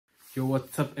Yo,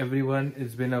 what's up everyone?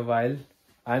 It's been a while.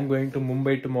 I'm going to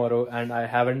Mumbai tomorrow and I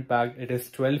haven't packed. It is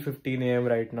 12:15 AM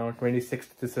right now,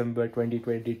 26th December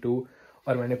 2022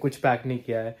 और मैंने कुछ pack नहीं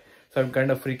किया है. So I'm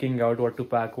kind of freaking out what to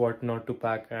pack, what not to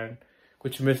pack and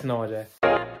कुछ miss ना हो जाए.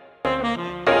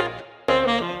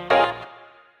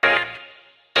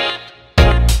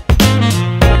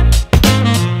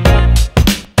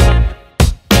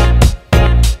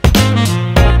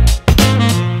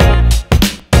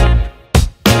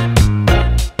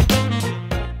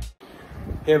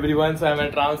 Hey everyone, so I'm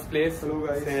at Ram's place. Hello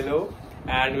guys. Say hello.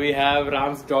 And we have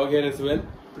Ram's dog here as well.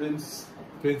 Prince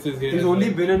is here. He's only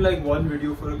been in like one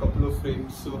video for a couple of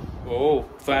frames, so. Oh,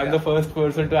 so I'm the first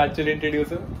person to actually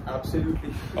introduce him?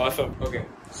 Absolutely. Awesome. Okay.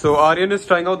 So Aryan is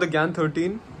trying out the GAN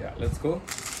 13. Yeah, let's go.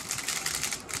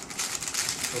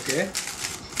 Okay.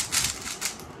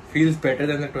 Feels better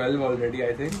than the 12 already,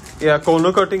 I think. Yeah,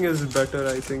 corner cutting is better,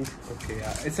 I think. Okay,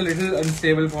 yeah. It's a little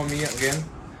unstable for me again.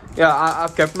 Yeah,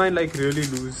 I've kept mine like really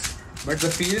loose. But the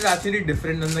feel is actually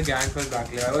different than the GAN first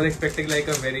backlayer. I was expecting like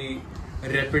a very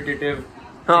repetitive.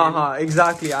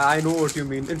 Exactly. I know what you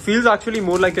mean. It feels actually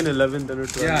more like an 11 than a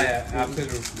 12. Yeah,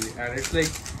 absolutely. And it's like,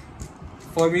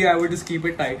 for me, I would just keep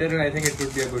it tighter and I think it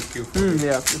would be a good cue.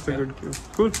 Yeah, it's a good cue.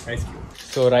 Cool. Nice cue.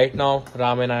 So right now,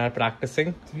 Ram and I are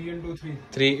practicing.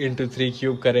 3x3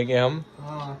 cube करेंगे हम.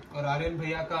 हाँ, और आर्यन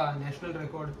भैया का national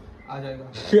record आ जाएगा.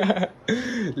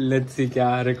 Let's see क्या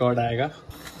record आएगा.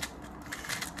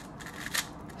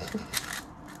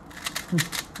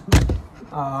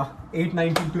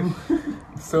 892.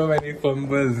 So many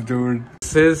fumbles, dude.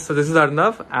 This is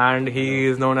Arnav and he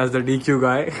is known as the DQ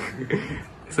guy.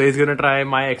 So he's gonna try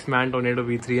my X-Man Tornado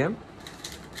V3M.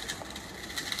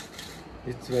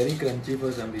 It's very crunchy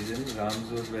for some reason. Ram's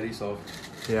was very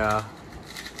soft. Yeah.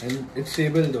 And it's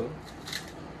stable though.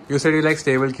 You said you like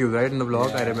stable cubes, right? In the vlog,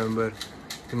 Yeah. I remember.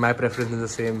 My preference is the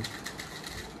same.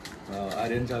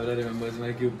 Aryan Chawla remembers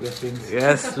my cube preference.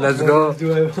 Yes, let's go. What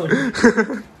do I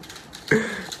want?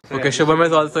 Okay, Shubham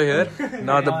is also here.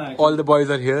 Now all the boys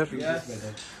are here. Yes.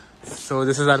 So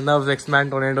this is Arnav's X-Man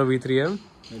Tornado V3M.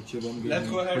 Let's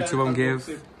go ahead. Which Shubham gave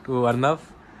to Arnav.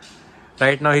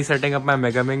 Right now he's setting up my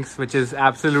Megaminx, which is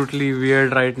absolutely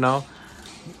weird right now.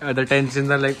 The tensions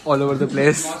are like all over the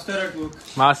place.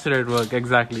 Master at work,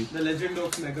 exactly. The legend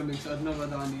of Megaminx, Arnav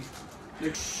Adani.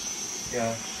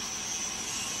 Yeah.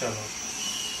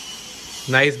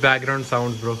 Nice background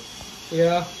sound, bro.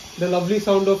 Yeah, the lovely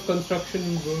sound of construction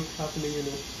work happening, you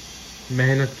know.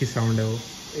 मेहनत की sound है वो.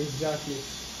 Exactly.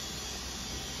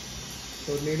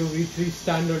 Tornado V3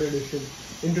 Standard Edition.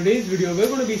 In today's video, we're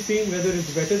going to be seeing whether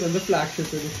it's better than the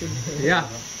flagship edition. Yeah.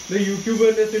 The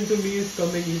YouTuberness into me is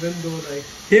coming, even though like.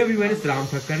 Hey everyone, it's Ram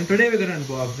Thakkar and today we're going to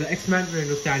unbox the X-Man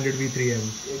Tornado Standard V3M.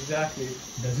 Exactly.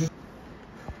 Does it?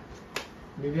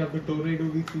 Maybe have the Tornado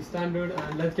V3 Standard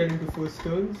and let's get into first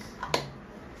turns.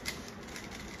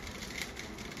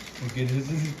 Okay, this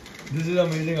is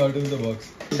amazing out of the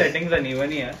box. Settings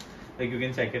uneven here, like you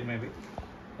can check it maybe.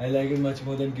 I like it much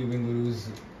more than Cubing Guru's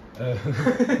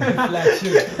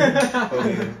flagship.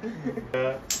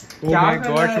 Oh my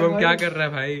god, Shubham क्या कर रहा है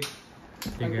भाई?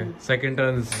 ठीक है. Second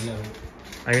turns.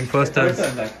 I mean first turns.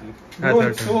 Actually. No,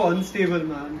 it's so unstable,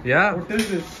 man. Yeah. What is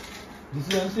this? This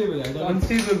is unstable. I don't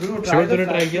Unstable, bro. Shubham तूने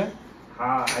try किया?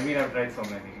 हाँ, I mean I've tried so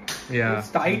many. Yeah. It's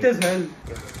tight as hell.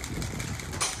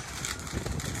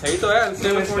 सही तो है,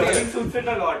 unstable थोड़ी है. Suits it a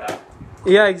lot.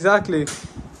 Yeah, exactly.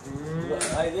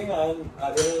 I think Aryan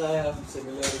and I have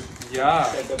similar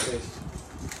setup taste.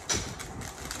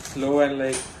 Slow and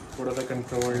like sort of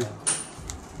controlled.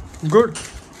 Good.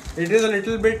 It is a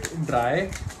little bit dry,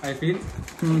 I feel.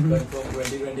 But from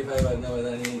 2025 Arnav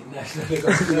Adani national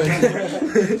record.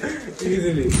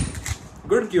 Easily.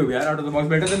 Good cube, yaar, out of the box.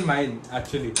 Better than mine,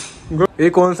 actually. Good. ये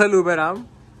कौन सा loop है Ram?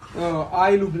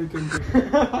 Eye lubricant.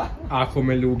 आँखों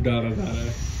में loop डाला जा रहा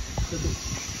है.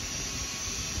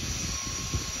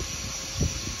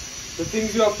 The things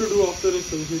you have to do after a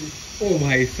surgery. ओ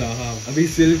भाई साहब. अभी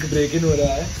silk break in हो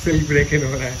रहा है. Silk break in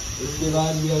हो रहा है. उसके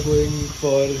बाद we are going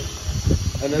for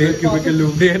another cubicle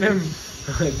loop. DNM.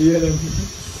 DLM.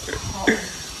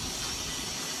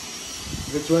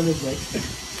 Which one is next?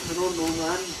 I don't know,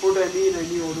 man. Put any in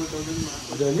any order, doesn't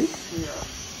matter. Really? Yeah.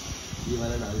 ये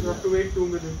वाला डाल You have to wait 2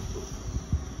 minutes.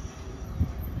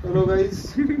 Hello, guys.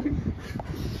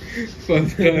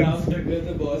 First turn. After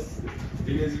the boss,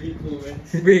 he has weak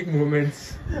movements. Big moments.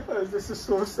 This is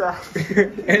so sad.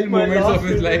 L moments of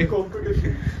his life.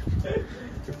 Competition.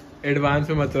 Advance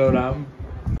में मत रहो राम.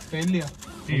 पहन लिया.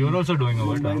 You're also doing a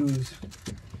what now?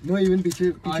 No, even पीछे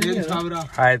Aryan Chhabra.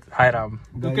 Hi Ram.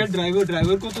 तो क्या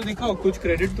driver को तो दिखाओ, कुछ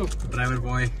क्रेडिट तो. Driver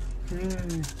boy.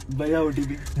 भैया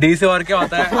OTP. D से और क्या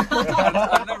होता है?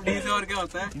 मतलब D से और क्या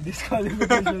होता है?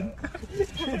 Disqualification.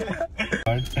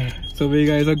 So we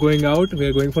guys are going out. We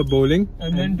are going for bowling.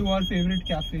 And then to our favorite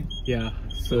cafe. Yeah.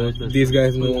 So these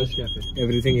guys know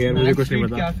everything here. मुझे कुछ नहीं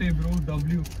Street पता. Cafe, bro.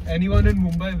 W. Anyone in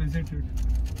Mumbai visit it.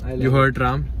 You heard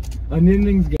Ram? Onion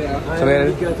rings. I So we're-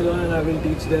 will decathlon and I will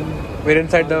teach them. We're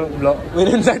inside the vlog.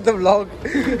 We're inside the vlog.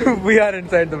 We are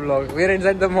inside the vlog. We're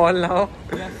inside the mall now.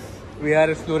 Yes. We are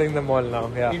exploring the mall now.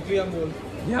 Yeah. Atrium Mall.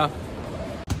 Yeah.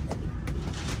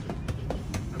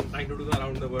 I'm trying to do the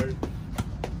around the world.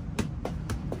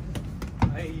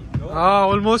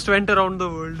 Almost went around the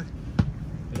world.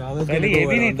 पहले ये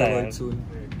भी नहीं था यार.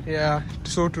 Yeah,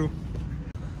 so true.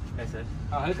 ऐसा.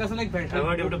 हल्का सा like I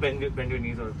want you to bend your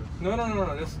knees also. No,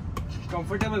 just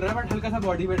comfortable रहे but हल्का सा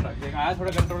body weight रख. आया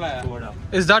थोड़ा control आया.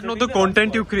 Is that not the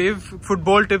content you crave?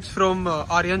 Football tips from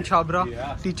Aryan Chabra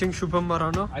Yeah. teaching Shubham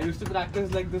Marana. I used to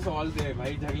practice like this all day.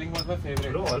 My juggling was my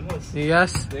favorite. Bro, almost.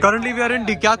 Yes. Currently we are in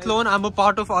decathlon. I'm a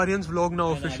part of Aryan's vlog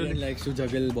now officially. likes to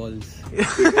juggle balls.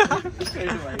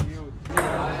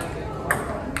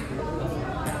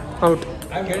 Out.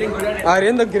 I'm getting good at it.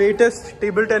 Aryan, the greatest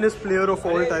table tennis player of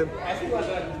all time.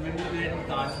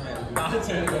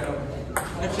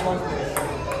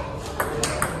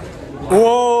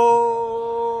 Whoa!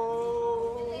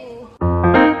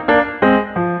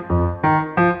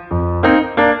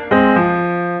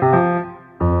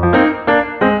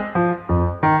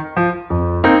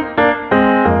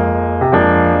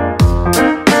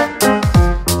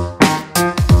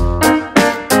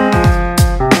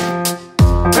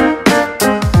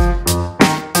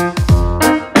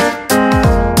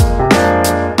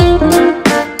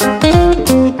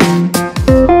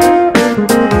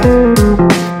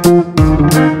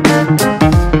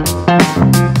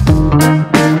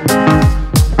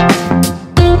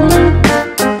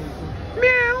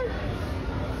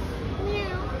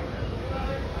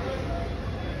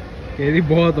 ये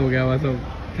बहुत हो गया बस अब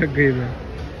थक गई मैं.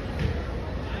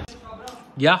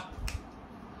 Yeah.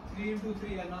 3 into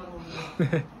 3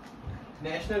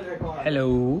 National record. Hello.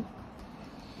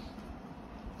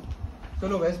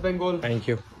 Chalo, West Bengal. Thank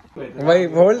you.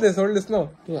 Wait, hold this now.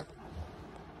 Yeah.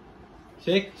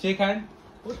 Shake hand.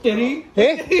 Terry.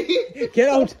 Hey, get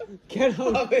out. Get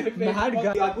out. Mad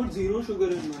guy. I put 0 sugar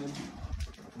in mine.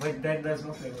 But that does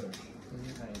no flavor.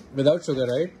 Without sugar,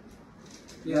 right?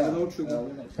 Yeah, without sugar.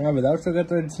 Without sugar,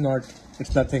 so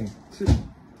it's nothing.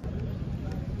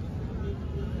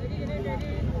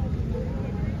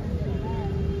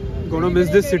 Gonna miss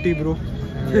this city, bro.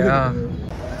 Yeah.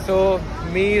 So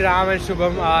me, Ram and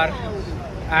Shubham are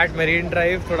at Marine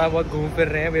Drive. थोड़ा बहुत घूम फिर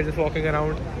रहे हैं. We're just walking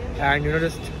around and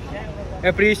just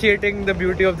appreciating the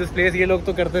beauty of this place. ये लोग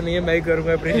तो करते नहीं है, मैं ही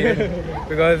करूँगा appreciate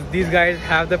because these guys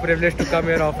have the privilege to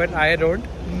come here often. I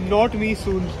don't. Not me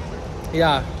soon.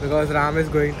 Yeah, because Ram is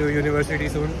going to university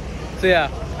soon. So yeah,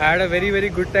 I had a very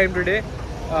good time today.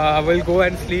 We'll go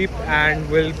and sleep and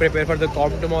we'll prepare for the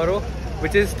comp tomorrow,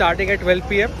 which is starting at 12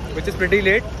 PM, which is pretty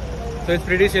late. So it's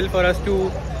pretty chill for us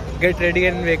to get ready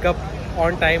and wake up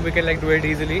on time. We can do it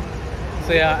easily.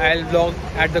 So yeah, I'll vlog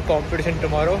at the competition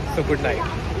tomorrow. So good night.